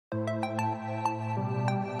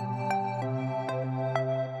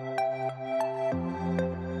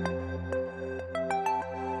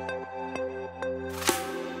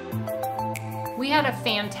had a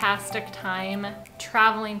fantastic time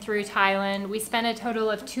traveling through Thailand. We spent a total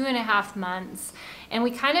of 2.5 months, and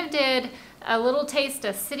we kind of did a little taste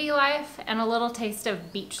of city life and a little taste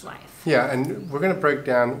of beach life. Yeah, and we're going to break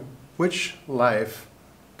down which life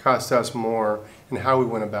cost us more and how we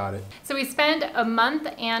went about it. So we spent a month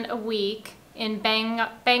and a week in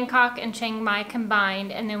Bangkok and Chiang Mai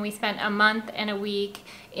combined, and then we spent a month and a week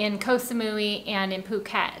in Koh Samui and in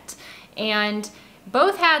Phuket. And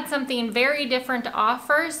both had something very different to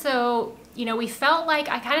offer. So, you know,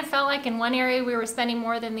 I kind of felt like in one area we were spending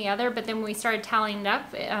more than the other, but then when we started tallying it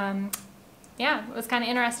up, yeah, it was kind of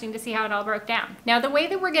interesting to see how it all broke down. Now, the way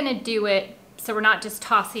that we're going to do it, so we're not just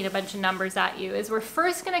tossing a bunch of numbers at you, is we're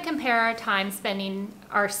first going to compare our time spending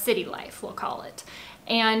our city life, we'll call it.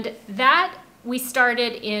 And that we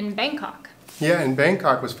started in Bangkok. Yeah, and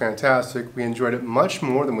Bangkok was fantastic. We enjoyed it much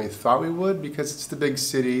more than we thought we would because it's the big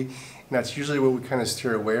city, and that's usually what we kind of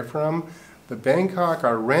steer away from. But Bangkok,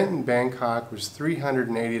 our rent in Bangkok was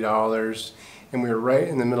 $380, and we were right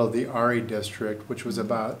in the middle of the Ari district, which was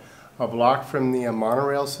about a block from the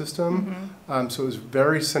monorail system. So it was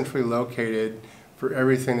very centrally located for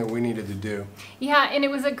everything that we needed to do. Yeah, and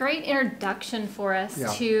it was a great introduction for us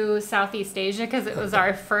to Southeast Asia because it was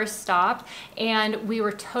our first stop, and we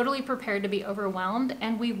were totally prepared to be overwhelmed,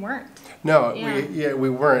 and we weren't. No, we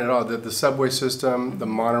weren't at all. The subway system, the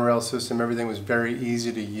monorail system, everything was very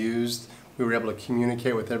easy to use. We were able to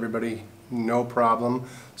communicate with everybody, no problem.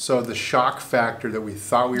 So the shock factor that we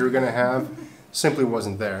thought we were going to have simply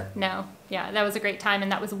wasn't there. No. Yeah, that was a great time, and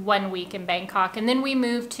that was 1 week in Bangkok. And then we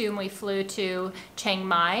flew to Chiang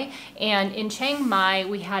Mai. And in Chiang Mai,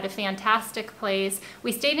 we had a fantastic place.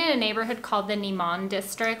 We stayed in a neighborhood called the Nimon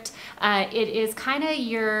district. It is kind of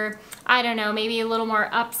your, I don't know, maybe a little more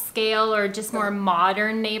upscale or just more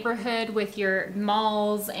modern neighborhood with your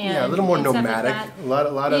malls and a little more nomadic. Like a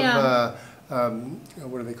lot of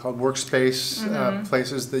what are they called? Workspace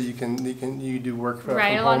places that you do work from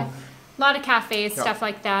home. A lot of cafes, stuff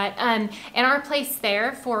like that. And our place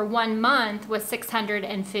there for 1 month was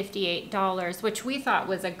 $658, which we thought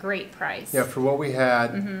was a great price. Yeah, for what we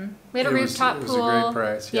had. We had a rooftop pool. It was a great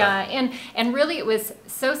price. Yeah, and really it was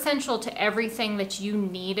so central to everything that you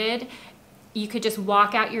needed. You could just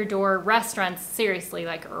walk out your door, restaurants, seriously,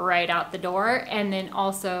 like right out the door, and then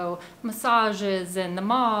also massages and the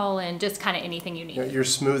mall and just kind of anything you needed. Your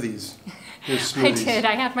smoothies. I did.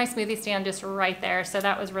 I had my smoothie stand just right there, so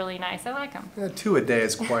that was really nice. I like them. 2 a day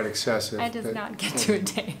is quite excessive. I did not get 2 a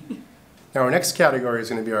day. Now, our next category is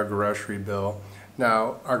going to be our grocery bill.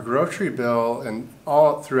 Now, our grocery bill and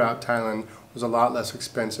all throughout Thailand was a lot less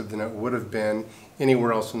expensive than it would have been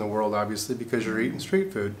anywhere else in the world, obviously, because you're eating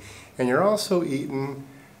street food. And you're also eating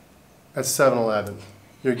at 7-Eleven.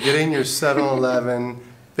 You're getting your 7-Eleven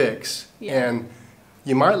fix. Yeah. And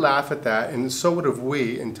you might laugh at that, and so would have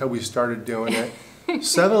we until we started doing it.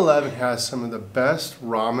 7-Eleven has some of the best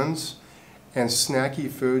ramens and snacky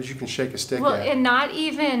foods you can shake a stick at. Well, and not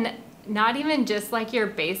even just like your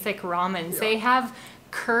basic ramens. They have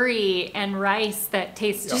curry and rice that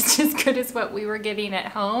tastes just as good as what we were getting at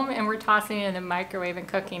home, and we're tossing it in the microwave and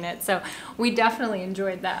cooking it. So we definitely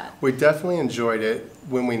enjoyed that. We definitely enjoyed it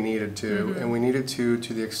when we needed to, and we needed to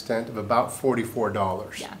the extent of about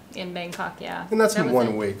 $44. Yeah, in Bangkok, yeah. And that's in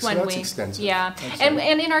 1 week, so that's extensive. Yeah, and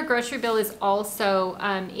in our grocery bill is also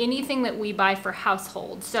anything that we buy for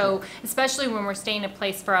household. So especially when we're staying in a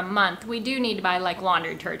place for a month, we do need to buy like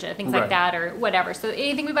laundry detergent, things like that, or whatever. So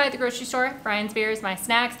anything we buy at the grocery store, Brian's beers, my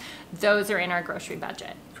snacks, those are in our grocery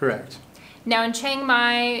budget. Correct. Now in Chiang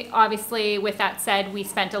Mai, obviously, with that said, we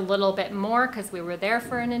spent a little bit more because we were there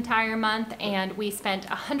for an entire month, and we spent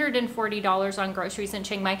 $140 on groceries in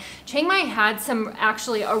Chiang Mai. Chiang Mai had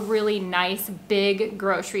actually a really nice big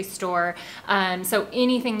grocery store, so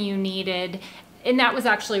anything you needed, and that was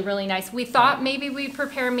actually really nice. We thought maybe we'd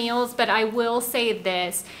prepare meals, but I will say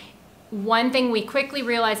this. One thing we quickly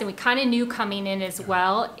realized, and we kind of knew coming in as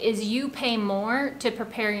well, is you pay more to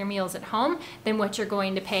prepare your meals at home than what you're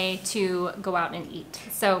going to pay to go out and eat.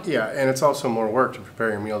 So yeah, and it's also more work to prepare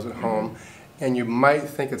your meals at home. And you might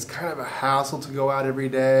think it's kind of a hassle to go out every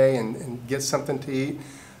day and get something to eat.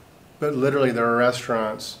 But literally there are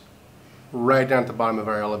restaurants right down at the bottom of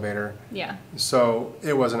our elevator. Yeah. So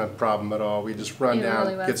it wasn't a problem at all. We just run down,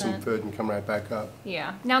 really get some food, and come right back up.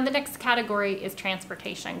 Yeah. Now the next category is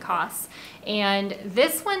transportation costs. And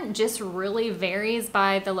this one just really varies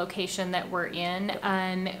by the location that we're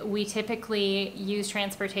in. We typically use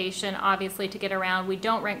transportation, obviously, to get around. We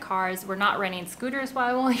don't rent cars. We're not renting scooters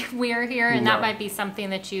while we are here, and that might be something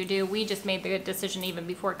that you do. We just made the good decision even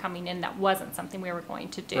before coming in. That wasn't something we were going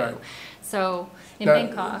to do. Right. So in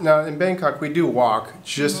Bangkok. Now in Bangkok, Bangkok, we do walk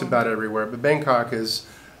just about everywhere, but Bangkok is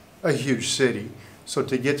a huge city. So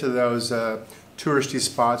to get to those touristy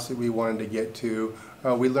spots that we wanted to get to,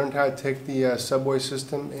 we learned how to take the subway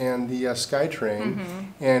system and the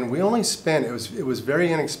SkyTrain, and we only spent, it was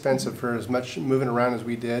very inexpensive for as much moving around as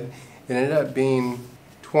we did. It ended up being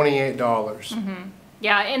 $28.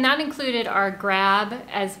 Yeah, and that included our Grab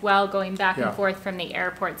as well, going back and forth from the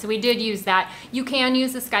airport. So we did use that. You can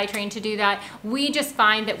use the SkyTrain to do that. We just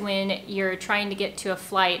find that when you're trying to get to a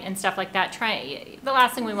flight and stuff like that, the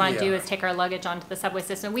last thing we want to do is take our luggage onto the subway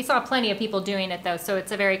system. We saw plenty of people doing it though, so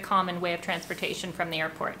it's a very common way of transportation from the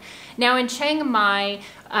airport. Now in Chiang Mai,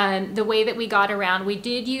 the way that we got around, we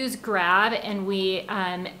did use Grab, and we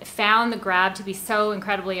found the Grab to be so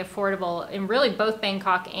incredibly affordable in really both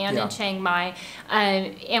Bangkok and in Chiang Mai.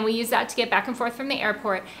 And we use that to get back and forth from the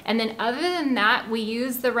airport. And then other than that, we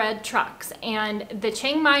use the red trucks. And the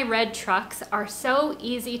Chiang Mai red trucks are so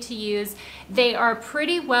easy to use. They are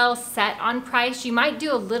pretty well set on price. You might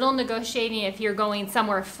do a little negotiating if you're going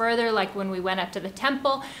somewhere further, like when we went up to the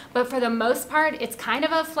temple. But for the most part, it's kind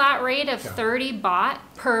of a flat rate of 30 baht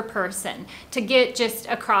per person to get just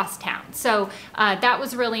across town. So that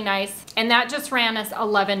was really nice. And that just ran us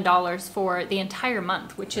 $11 for the entire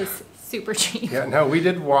month, which is super cheap. Yeah, no, we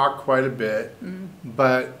did walk quite a bit,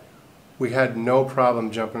 but we had no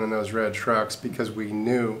problem jumping in those red trucks because we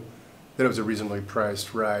knew that it was a reasonably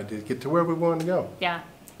priced ride to get to where we wanted to go. Yeah.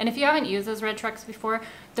 And if you haven't used those red trucks before,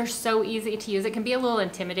 they're so easy to use. It can be a little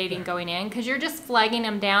intimidating going in because you're just flagging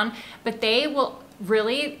them down, but they will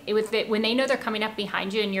really, when they know they're coming up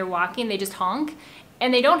behind you and you're walking, they just honk.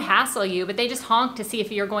 And they don't hassle you, but they just honk to see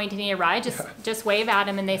if you're going to need a ride. Just wave at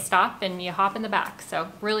them and they stop and you hop in the back.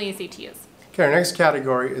 So really easy to use. Okay, our next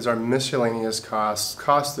category is our miscellaneous costs,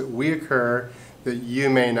 costs that we incur that you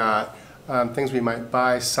may not. Things we might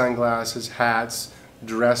buy, sunglasses, hats,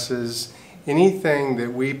 dresses, anything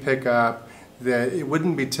that we pick up that it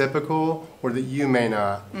wouldn't be typical or that you may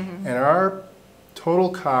not. And our total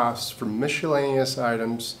costs for miscellaneous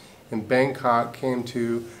items in Bangkok came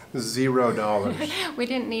to $0. We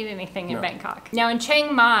didn't need anything in Bangkok. Now in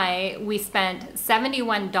Chiang Mai, we spent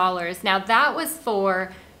 $71. Now that was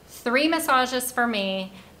for 3 massages for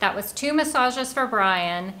me, that was 2 massages for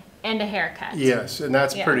Brian, and a haircut. Yes, and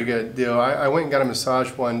that's a pretty good deal. I went and got a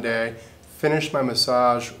massage one day, finished my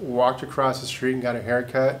massage, walked across the street and got a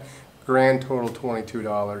haircut. Grand total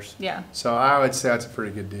 $22. Yeah. So I would say that's a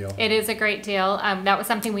pretty good deal. It is a great deal. That was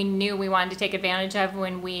something we knew we wanted to take advantage of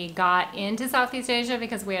when we got into Southeast Asia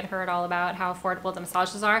because we had heard all about how affordable the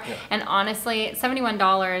massages are. And honestly,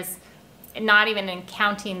 $71, not even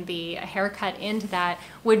counting the haircut into that,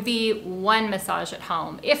 would be 1 massage at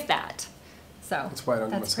home, if that. So that's why I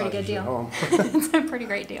don't that's a pretty good deal. At home. It's a pretty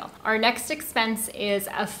great deal. Our next expense is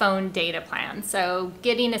a phone data plan. So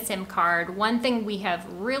getting a SIM card. One thing we have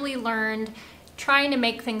really learned trying to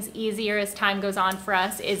make things easier as time goes on for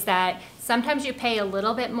us is that sometimes you pay a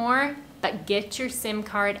little bit more, but get your SIM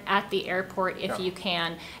card at the airport if you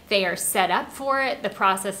can. They are set up for it. The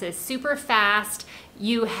process is super fast.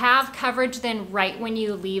 You have coverage then right when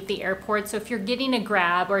you leave the airport. So if you're getting a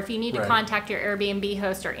Grab or if you need to contact your Airbnb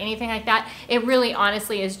host or anything like that, it really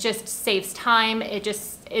honestly is just saves time. It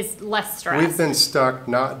just is less stress. We've been stuck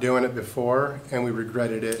not doing it before and we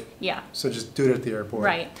regretted it. Yeah. So just do it at the airport.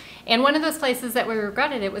 Right. And one of those places that we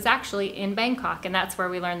regretted it was actually in Bangkok, and that's where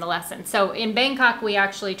we learned the lesson. So in Bangkok, we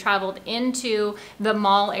actually traveled into the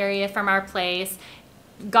mall area from our place,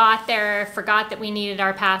 got there, forgot that we needed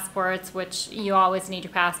our passports, which you always need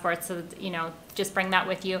your passports, so just bring that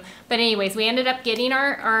with you. But anyways, we ended up getting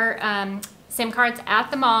our SIM cards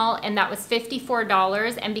at the mall, and that was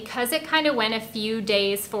 $54. And because it kind of went a few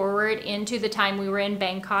days forward into the time we were in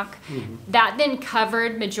Bangkok, that then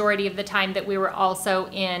covered majority of the time that we were also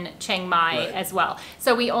in Chiang Mai as well.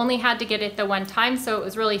 So we only had to get it the one time, so it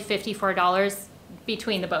was really $54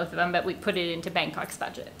 between the both of them, but we put it into Bangkok's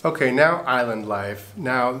budget. Okay, now island life.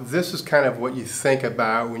 Now this is kind of what you think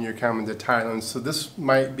about when you're coming to Thailand, so this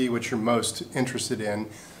might be what you're most interested in.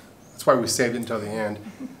 That's why we saved it until the end.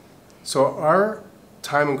 So our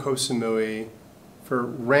time in Koh Samui for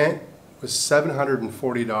rent was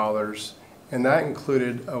 $740, and that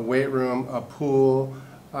included a weight room, a pool,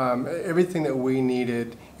 everything that we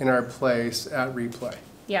needed in our place at Replay.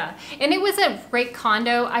 Yeah, and it was a great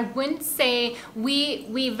condo. I wouldn't say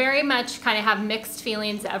we very much kind of have mixed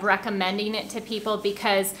feelings of recommending it to people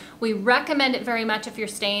because we recommend it very much if you're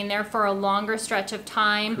staying there for a longer stretch of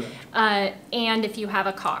time and if you have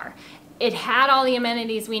a car. It had all the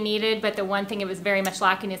amenities we needed, but the one thing it was very much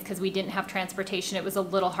lacking is because we didn't have transportation. It was a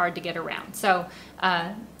little hard to get around. So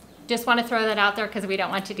Just want to throw that out there because we don't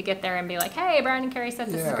want you to get there and be like, hey, Brian and Carrie said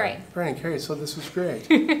this is great. Brian and Carrie said this was great.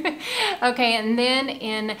 Okay, and then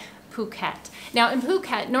in Phuket. Now in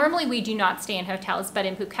Phuket, normally we do not stay in hotels, but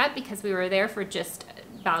in Phuket, because we were there for just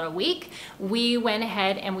about a week, we went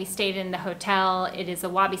ahead and we stayed in the hotel. It is a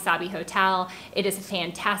Wabi Sabi hotel. It is a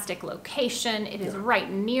fantastic location. It is right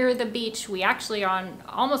near the beach. We actually are on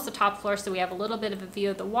almost the top floor, so we have a little bit of a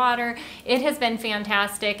view of the water. It has been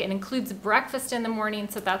fantastic. It includes breakfast in the morning,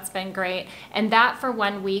 so that's been great. And that for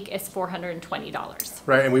 1 week is $420.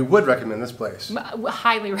 Right, and we would recommend this place.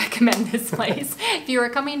 Highly recommend this place. If you are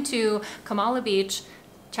coming to Kamala Beach,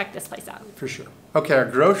 check this place out. For sure. Okay, our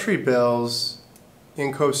grocery bills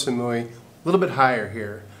in Koh Samui, a little bit higher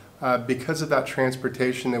here. Because of that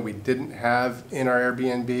transportation that we didn't have in our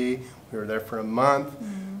Airbnb, we were there for a month,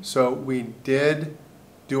 so we did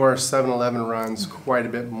do our 7-Eleven runs quite a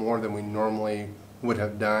bit more than we normally would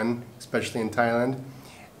have done, especially in Thailand.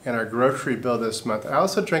 And our grocery bill this month, I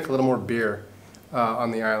also drank a little more beer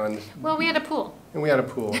on the island. Well, we had a pool. And we had a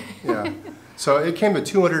pool, yeah. So it came to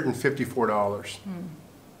 $254.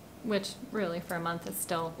 Which really for a month is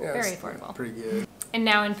still very affordable. Pretty good. And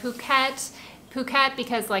now in Phuket,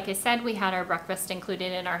 because like I said, we had our breakfast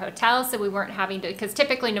included in our hotel, so we weren't having to, because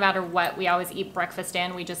typically no matter what, we always eat breakfast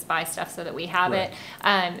in, we just buy stuff so that we have it.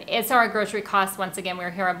 And so our grocery costs, once again, we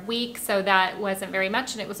were here a week, so that wasn't very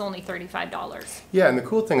much, and it was only $35. Yeah, and the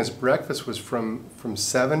cool thing is breakfast was from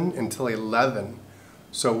 7 until 11.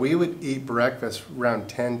 So we would eat breakfast around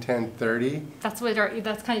 10:30. That's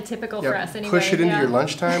kind of typical for us anyway. Push it into your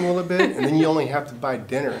lunchtime a little bit, and then you only have to buy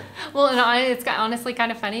dinner. Well, and it's honestly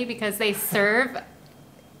kind of funny because they serve,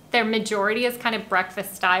 their majority is kind of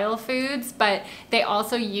breakfast style foods, but they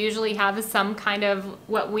also usually have some kind of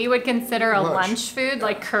what we would consider a lunch food,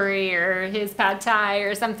 like curry or his pad thai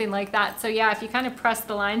or something like that. So yeah, if you kind of press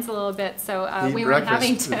the lines a little bit, so we weren't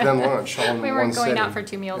having to, then lunch all in we weren't one going sitting. out for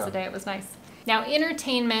 2 meals a day. It was nice. Now,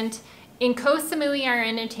 entertainment. In Koh Samui, our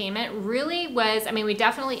entertainment really was, I mean, we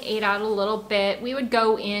definitely ate out a little bit. We would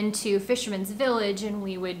go into Fisherman's Village and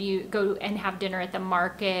we would go and have dinner at the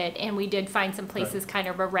market, and we did find some places kind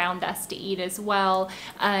of around us to eat as well.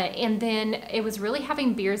 And then it was really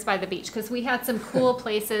having beers by the beach, because we had some cool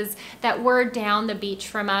places that were down the beach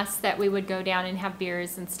from us that we would go down and have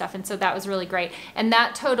beers and stuff, and so that was really great. And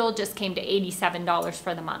that total just came to $87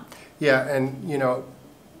 for the month. Yeah, and you know,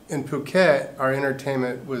 in Phuket, our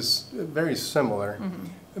entertainment was very similar.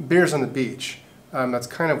 Beers on the beach, that's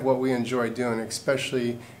kind of what we enjoy doing,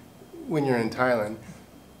 especially when you're in Thailand.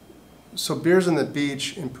 So beers on the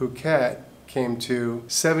beach in Phuket came to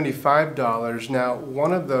 $75. Now,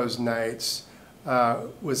 one of those nights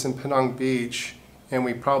was in Penang Beach, and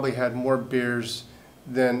we probably had more beers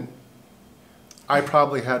than, I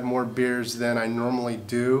normally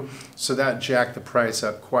do, so that jacked the price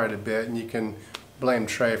up quite a bit, and you can blame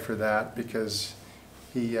Trey for that because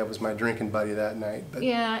he was my drinking buddy that night. But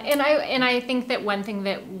yeah, and I think that one thing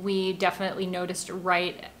that we definitely noticed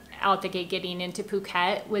right out the gate getting into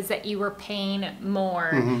Phuket was that you were paying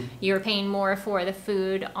more. You were paying more for the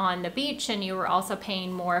food on the beach, and you were also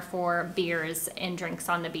paying more for beers and drinks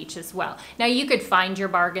on the beach as well. Now, you could find your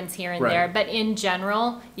bargains here and there, but in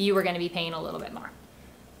general, you were going to be paying a little bit more.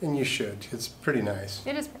 And you should. It's pretty nice.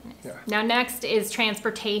 It is pretty nice. Yeah. Now next is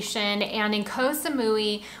transportation, and in Koh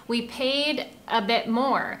Samui we paid a bit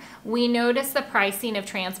more. We noticed the pricing of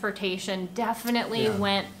transportation definitely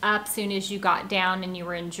went up soon as you got down and you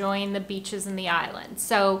were enjoying the beaches and the island.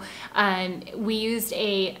 So we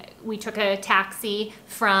took a taxi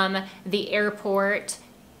from the airport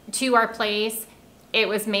to our place. It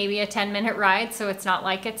was maybe a 10-minute ride, so it's not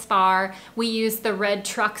like it's far. We used the red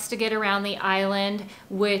trucks to get around the island,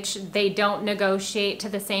 which they don't negotiate to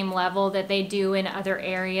the same level that they do in other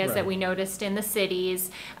areas that we noticed in the cities.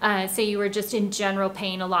 So you were just in general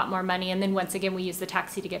paying a lot more money. And then once again, we used the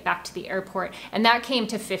taxi to get back to the airport, and that came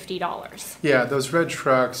to $50. Yeah, those red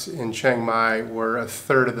trucks in Chiang Mai were a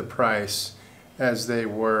third of the price as they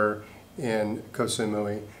were in Koh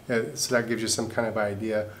Samui. So that gives you some kind of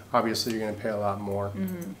idea. Obviously, you're going to pay a lot more.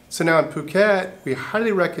 So now in Phuket, we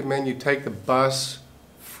highly recommend you take the bus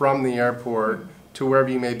from the airport to wherever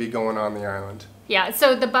you may be going on the island. Yeah,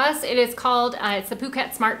 so the bus, it is called, it's the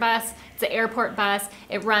Phuket Smart Bus. It's an airport bus.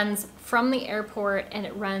 It runs from the airport, and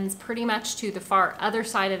it runs pretty much to the far other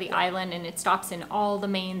side of the island, and it stops in all the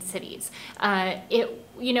main cities.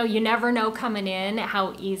 You know, you never know coming in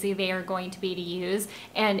how easy they are going to be to use,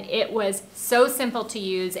 and it was so simple to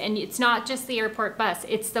use. And it's not just the airport bus,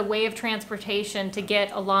 it's the way of transportation to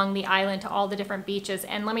get along the island to all the different beaches.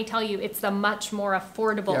 And let me tell you, it's the much more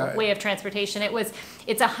affordable way of transportation.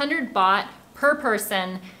 It's 100 baht per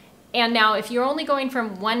person And now if you're only going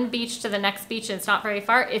from one beach to the next beach and it's not very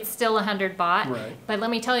far, it's still 100 baht. Right. But let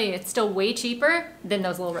me tell you, it's still way cheaper than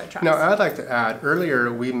those little red trucks. Now, I'd like to add,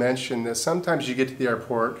 earlier we mentioned that sometimes you get to the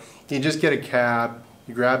airport, you just get a cab,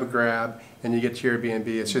 you grab a grab, and you get to your Airbnb.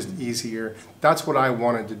 It's just easier. That's what I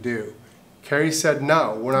wanted to do. Carrie said,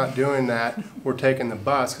 no, we're not doing that. We're taking the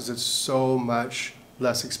bus because it's so much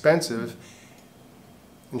less expensive.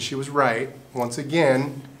 And she was right. Once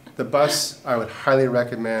again, the bus, I would highly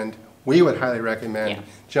recommend, we would highly recommend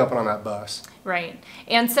jumping on that bus. Right.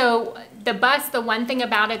 And so the bus, the one thing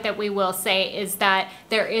about it that we will say is that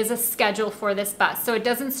there is a schedule for this bus. So it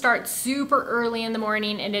doesn't start super early in the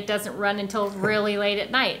morning and it doesn't run until really late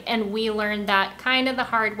at night. And we learned that kind of the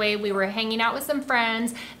hard way. We were hanging out with some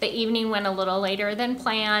friends. The evening went a little later than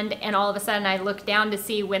planned. And all of a sudden I looked down to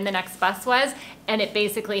see when the next bus was, and it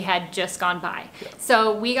basically had just gone by. Yeah.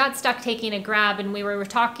 So we got stuck taking a grab, and we were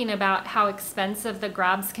talking about how expensive the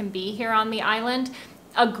grabs can be here on the island.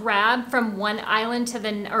 A grab from one island to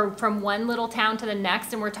the, or from one little town to the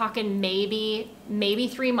next, and we're talking maybe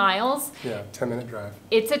 3 miles. Yeah, 10-minute drive.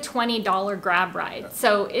 It's a $20 grab ride. Yeah.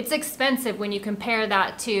 So it's expensive when you compare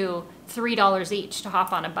that to $3 each to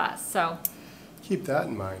hop on a bus. So keep that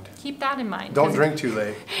in mind. Keep that in mind. Don't drink too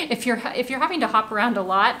late. If you're having to hop around a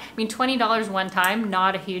lot, I mean, $20 one time,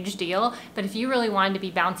 not a huge deal. But if you really wanted to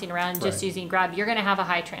be bouncing around just using Grab, you're going to have a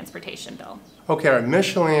high transportation bill. Okay, our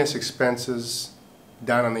miscellaneous expenses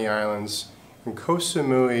down on the islands. In Koh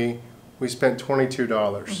Samui, we spent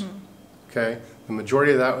 $22. Okay, the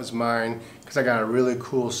majority of that was mine because I got a really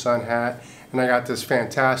cool sun hat and I got this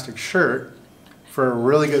fantastic shirt for a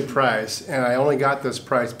really good price. And I only got this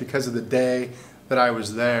price because of the day that I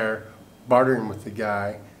was there bartering with the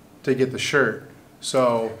guy to get the shirt.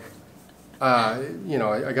 So, you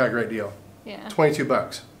know, I got a great deal. Yeah. 22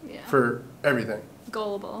 bucks for everything.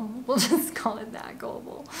 Gullible. We'll just call it that,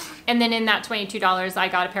 gullible. And then in that $22, I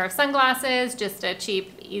got a pair of sunglasses, just a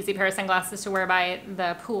cheap, easy pair of sunglasses to wear by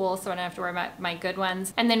the pool so I don't have to wear my good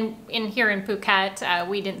ones. And then here in Phuket,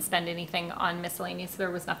 we didn't spend anything on miscellaneous.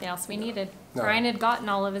 There was nothing else we needed. No. Brian had gotten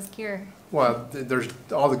all of his gear. Well, there's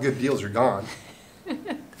all the good deals are gone.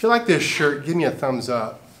 If you like this shirt, give me a thumbs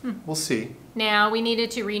up. We'll see. Now, we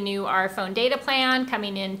needed to renew our phone data plan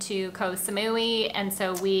coming into Koh Samui, and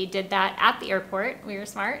so we did that at the airport. We were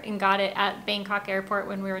smart and got it at Bangkok Airport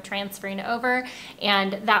when we were transferring over,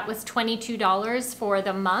 and that was $22 for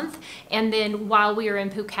the month. And then while we were in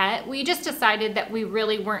Phuket, we just decided that we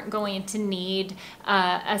really weren't going to need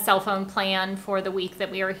a cell phone plan for the week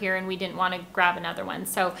that we were here, and we didn't want to grab another one.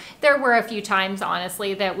 So there were a few times,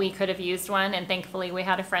 honestly, that we could have used one, and thankfully we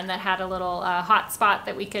had a friend that had a little hotspot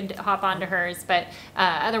that we could hop onto her. But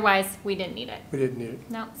otherwise, we didn't need it. We didn't need it.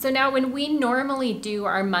 No. So now when we normally do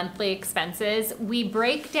our monthly expenses, we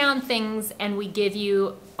break down things and we give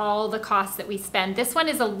you all the costs that we spend. This one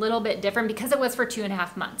is a little bit different because it was for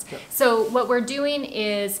 2.5 months. Yeah. So what we're doing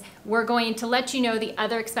is we're going to let you know the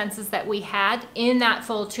other expenses that we had in that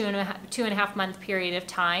full two and a half month period of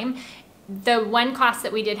time. The one cost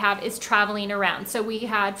that we did have is traveling around. So we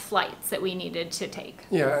had flights that we needed to take.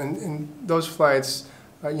 Yeah, and those flights,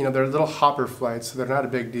 you know, they're little hopper flights, so they're not a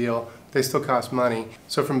big deal. They still cost money.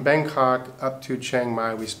 So from Bangkok up to Chiang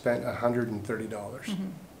Mai, we spent $130.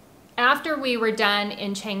 After we were done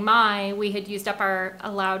in Chiang Mai, we had used up our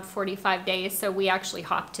allowed 45 days, so we actually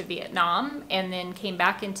hopped to Vietnam and then came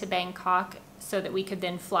back into Bangkok so that we could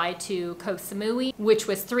then fly to Koh Samui, which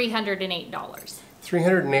was $308.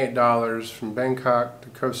 $308 from Bangkok to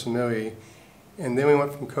Koh Samui, and then we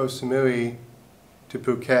went from Koh Samui to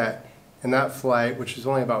Phuket. And that flight, which is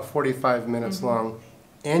only about 45 minutes long,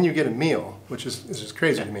 and you get a meal, which is just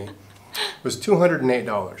crazy to me, was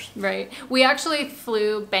 $208. Right. We actually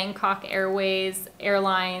flew Bangkok Airlines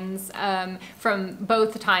from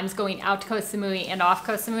both times going out to Koh Samui and off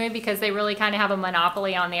Koh Samui because they really kind of have a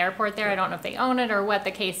monopoly on the airport there. I don't know if they own it or what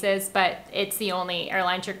the case is, but it's the only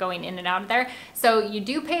airlines you're going in and out of there. So you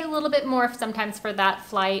do pay a little bit more sometimes for that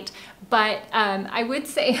flight, but I would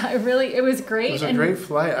say it was great. It was a great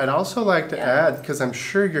flight. I'd also like to add, because I'm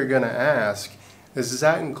sure you're going to ask, does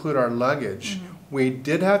that include our luggage? We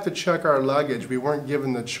did have to check our luggage. We weren't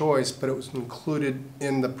given the choice, but it was included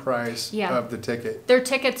in the price of the ticket. Their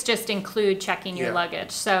tickets just include checking your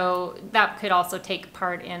luggage, so that could also take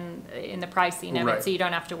part in the pricing of it, so you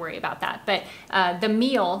don't have to worry about that. But the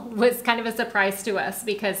meal was kind of a surprise to us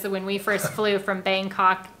because when we first flew from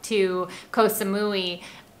Bangkok to Koh Samui,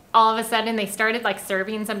 all of a sudden they started like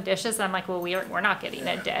serving some dishes. I'm like, well, we're not getting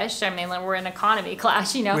a dish. I mean, like, we're in economy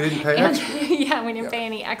class, you know. We didn't pay extra. Yeah, we didn't pay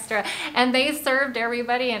any extra. And they served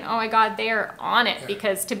everybody, and oh my God, they are on it,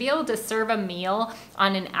 because to be able to serve a meal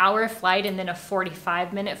on an hour flight and then a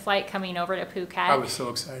 45-minute flight coming over to Phuket. I was so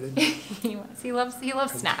excited. He was. He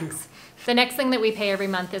loves snacks. The next thing that we pay every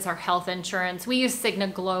month is our health insurance. We use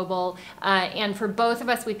Cigna Global, and for both of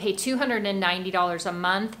us, we pay $290 a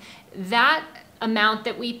month. That amount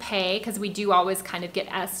that we pay, because we do always kind of get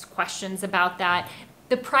asked questions about that,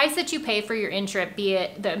 the price that you pay for your insurance, be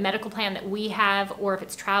it the medical plan that we have or if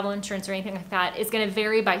it's travel insurance or anything like that, is going to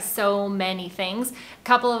vary by so many things. A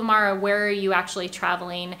couple of them are where are you actually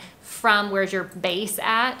traveling from, where's your base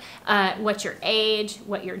at, what's your age,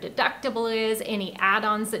 what your deductible is, any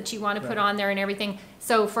add-ons that you want to put on there and everything.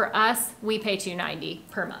 So for us, we pay $290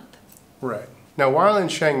 per month. Right. Now, while in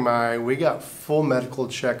Chiang Mai, we got full medical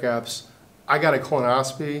checkups. I got a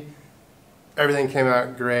colonoscopy. Everything came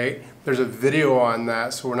out great. There's a video on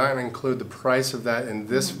that, so we're not going to include the price of that in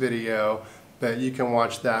this video, but you can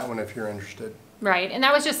watch that one if you're interested. Right, and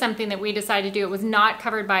that was just something that we decided to do. It was not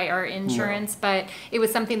covered by our insurance, but it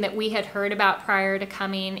was something that we had heard about prior to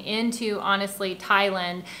coming into, honestly,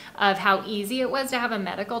 Thailand, of how easy it was to have a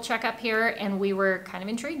medical checkup here, and we were kind of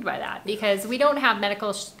intrigued by that because we don't have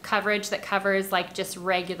medical coverage that covers like just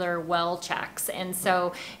regular well checks. And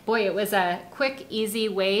so, boy, it was a quick, easy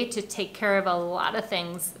way to take care of a lot of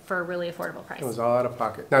things for a really affordable price. It was all out of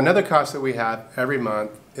pocket. Now, another cost that we have every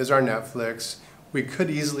month is our Netflix. We could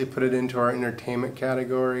easily put it into our entertainment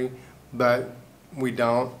category, but we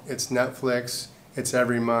don't. It's Netflix. It's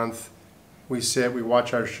every month. We sit, we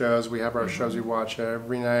watch our shows. We have our shows we watch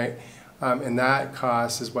every night. And that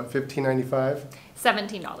cost is what, $15.95?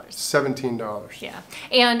 $17. $17. Yeah.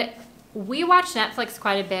 And we watch Netflix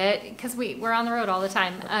quite a bit because we're on the road all the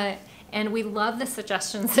time. And we love the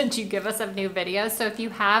suggestions that you give us of new videos. So if you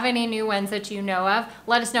have any new ones that you know of,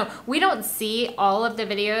 let us know. We don't see all of the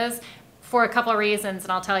videos for a couple of reasons,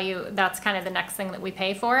 and I'll tell you that's kind of the next thing that we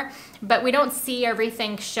pay for. But we don't see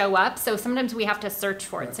everything show up, so sometimes we have to search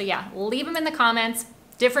for it. So yeah, leave them in the comments.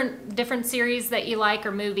 Different series that you like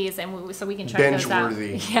or movies, and so we can check those out.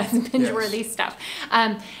 Binge-worthy. Yes, binge-worthy stuff.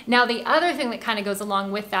 Now the other thing that kind of goes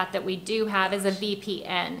along with that we do have is a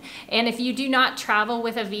VPN. And if you do not travel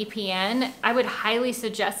with a VPN, I would highly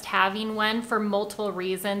suggest having one for multiple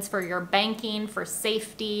reasons, for your banking, for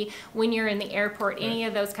safety, when you're in the airport, any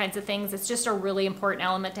of those kinds of things. It's just a really important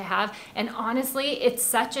element to have. And honestly, it's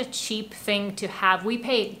such a cheap thing to have. We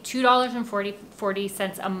pay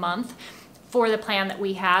 $2.40 a month for the plan that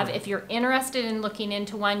we have. If you're interested in looking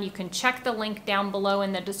into one, you can check the link down below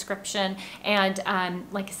in the description. And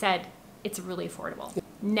like I said, it's really affordable.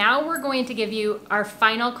 Now we're going to give you our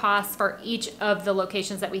final costs for each of the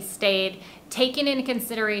locations that we stayed, taking into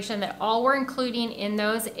consideration that all we're including in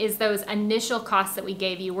those is those initial costs that we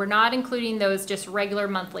gave you. We're not including those just regular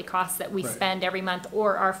monthly costs that we spend every month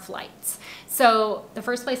or our flights. So the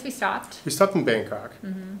first place we stopped in Bangkok.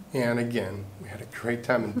 And again, we had a great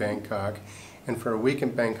time in Bangkok. And for a week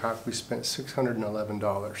in Bangkok, we spent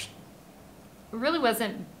 $611. It really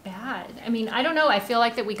wasn't bad. I mean, I don't know. I feel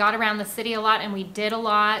like that we got around the city a lot and we did a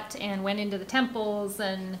lot and went into the temples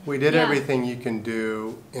and we did everything you can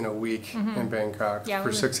do in a week in Bangkok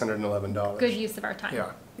for $611. Good use of our time.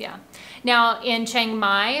 Yeah. Yeah. Now in Chiang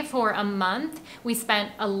Mai for a month, we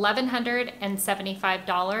spent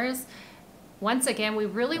 $1,175. Once again, we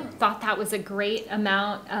really thought that was a great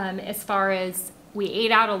amount as far as we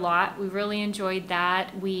ate out a lot. We really enjoyed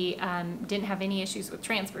that. We didn't have any issues with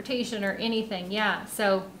transportation or anything. Yeah,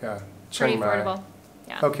 so pretty affordable.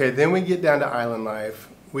 Yeah. Okay, then we get down to island life.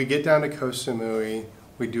 We get down to Koh Samui.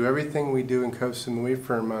 We do everything we do in Koh Samui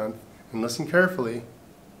for a month. And listen carefully.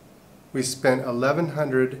 We spent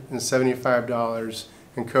 $1,175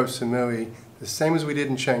 in Koh Samui, the same as we did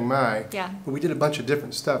in Chiang Mai. Yeah. But we did a bunch of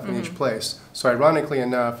different stuff in each place. So ironically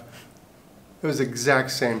enough, it was the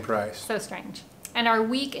exact same price. So strange. And our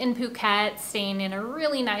week in Phuket, staying in a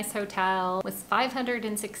really nice hotel, was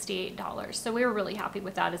 $568. So we were really happy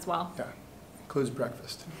with that as well. Yeah, includes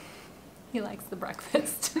breakfast. He likes the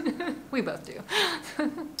breakfast. We both do.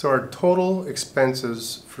 So our total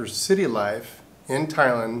expenses for city life in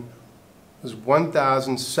Thailand was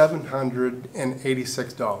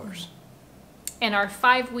 $1,786. And our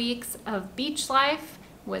 5 weeks of beach life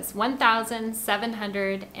was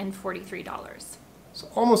 $1,743. So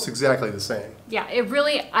almost exactly the same. Yeah, it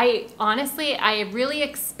really, I really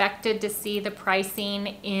expected to see the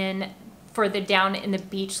pricing for the down in the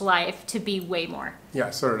beach life to be way more.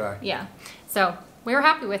 Yeah, so did I. Yeah, so we were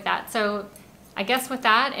happy with that. So I guess with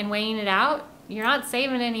that and weighing it out, you're not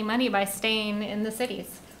saving any money by staying in the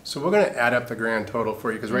cities. So we're going to add up the grand total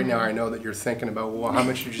for you, because right now I know that you're thinking about, well, how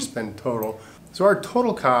much did you spend total? So our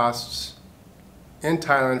total costs in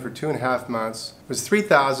Thailand for 2.5 months was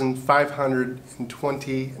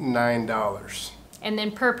 $3,529. And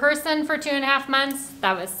then per person for 2.5 months,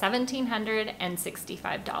 that was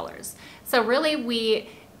 $1,765. So really we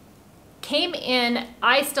came in,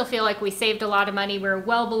 I still feel like we saved a lot of money. We're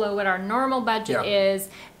well below what our normal budget is.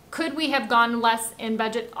 Could we have gone less in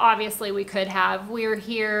budget? Obviously we could have. We're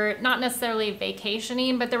here not necessarily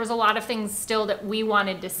vacationing, but there was a lot of things still that we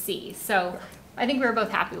wanted to see. So I think we were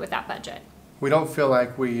both happy with that budget. We don't feel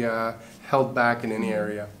like we held back in any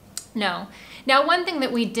area. No. Now, one thing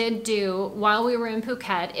that we did do while we were in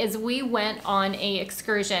Phuket is we went on a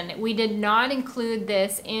excursion. We did not include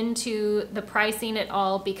this into the pricing at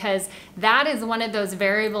all, because that is one of those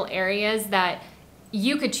variable areas that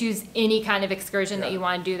you could choose any kind of excursion that you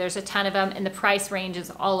want to do. There's a ton of them, and the price range is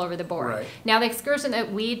all over the board. Right. Now, the excursion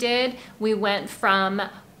that we did, we went from,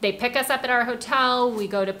 they pick us up at our hotel, we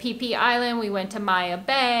go to PP Island, we went to Maya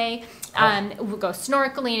Bay, we'll go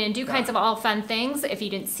snorkeling and do kinds of all fun things. If you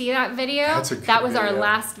didn't see that video, that was our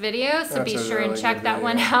last video, so be sure and check that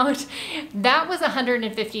one out. That was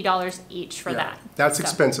 $150 each for that. That's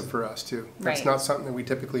expensive for us too. That's not something that we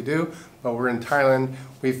typically do, but we're in Thailand,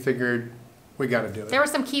 we figured we got to do it. There were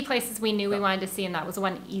some key places we knew we wanted to see, and that was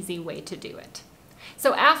one easy way to do it.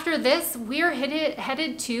 So after this, we're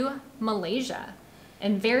headed to Malaysia.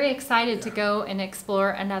 And very excited to go and explore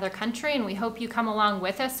another country, and we hope you come along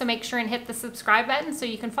with us. So make sure and hit the subscribe button so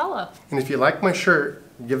you can follow. And if you like my shirt,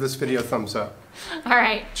 give this video a thumbs up. All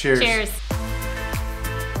right. Cheers. Cheers.